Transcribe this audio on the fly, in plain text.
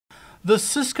The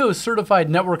Cisco Certified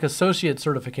Network Associate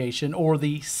certification, or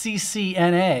the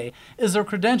CCNA, is a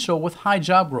credential with high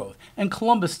job growth, and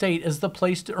Columbus State is the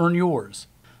place to earn yours.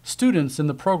 Students in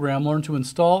the program learn to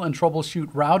install and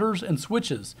troubleshoot routers and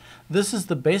switches. This is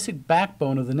the basic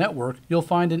backbone of the network you'll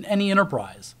find in any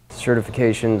enterprise.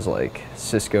 Certifications like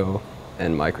Cisco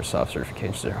and Microsoft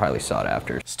certifications are highly sought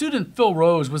after. Student Phil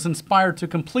Rose was inspired to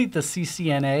complete the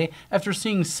CCNA after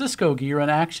seeing Cisco gear in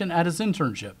action at his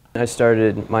internship. I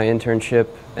started my internship,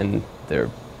 and they're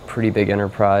a pretty big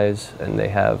enterprise, and they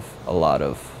have a lot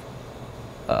of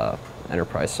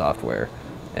enterprise software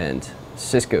and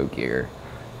Cisco gear,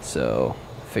 so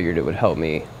I figured it would help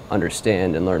me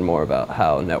understand and learn more about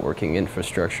how networking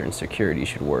infrastructure and security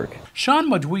should work. Sean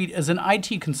Madweed is an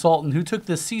IT consultant who took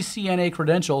the CCNA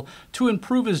credential to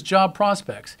improve his job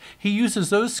prospects. He uses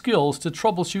those skills to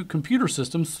troubleshoot computer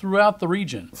systems throughout the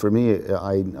region. For me,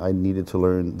 I needed to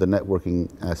learn the networking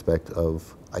aspect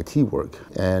of IT work,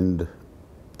 and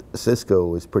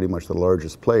Cisco is pretty much the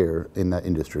largest player in that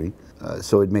industry,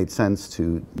 so it made sense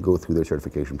to go through their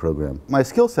certification program. My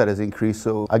skill set has increased,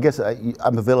 so I guess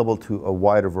I'm available to a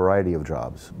wider variety of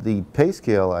jobs. The pay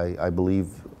scale, I believe,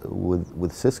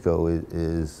 with Cisco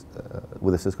is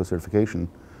with a Cisco certification,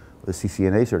 the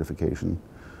CCNA certification,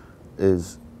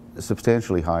 is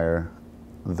substantially higher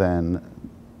than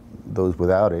those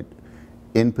without it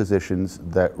in positions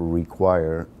that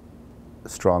require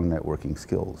strong networking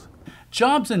skills.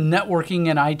 Jobs in networking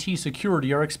and IT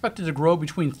security are expected to grow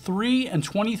between 3 and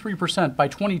 23% by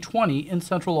 2020 in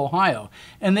Central Ohio,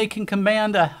 and they can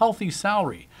command a healthy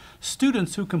salary.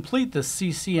 Students who complete the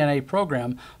CCNA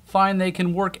program find they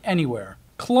can work anywhere.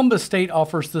 Columbus State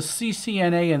offers the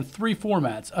CCNA in 3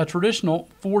 formats: a traditional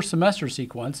 4-semester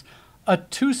sequence, a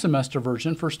 2-semester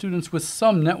version for students with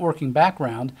some networking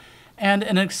background, and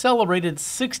an accelerated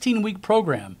 16-week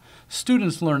program.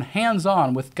 Students learn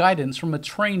hands-on with guidance from a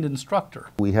trained instructor.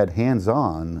 We had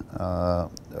hands-on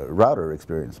router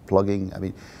experience, plugging. I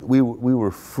mean, we were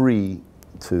free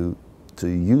to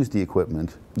use the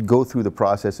equipment, go through the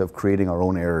process of creating our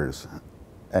own errors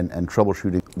and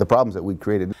troubleshooting the problems that we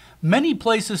created. Many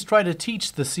places try to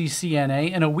teach the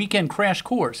CCNA in a weekend crash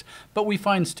course, but we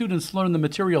find students learn the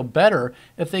material better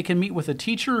if they can meet with a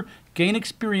teacher, gain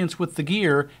experience with the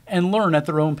gear, and learn at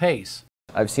their own pace.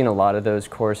 I've seen a lot of those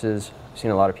courses. I've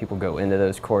seen a lot of people go into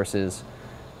those courses.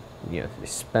 You know, they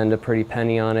spend a pretty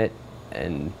penny on it,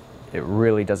 and it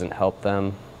really doesn't help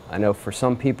them. I know for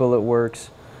some people it works,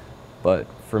 but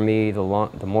for me, the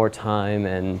more time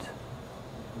and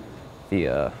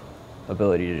the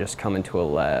ability to just come into a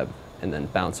lab and then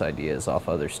bounce ideas off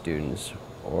other students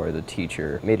or the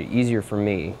teacher made it easier for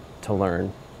me to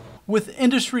learn. With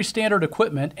industry standard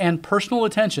equipment and personal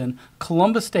attention,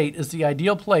 Columbus State is the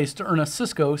ideal place to earn a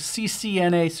Cisco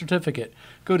CCNA certificate.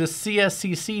 Go to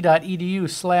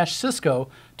cscc.edu/Cisco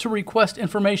to request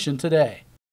information today.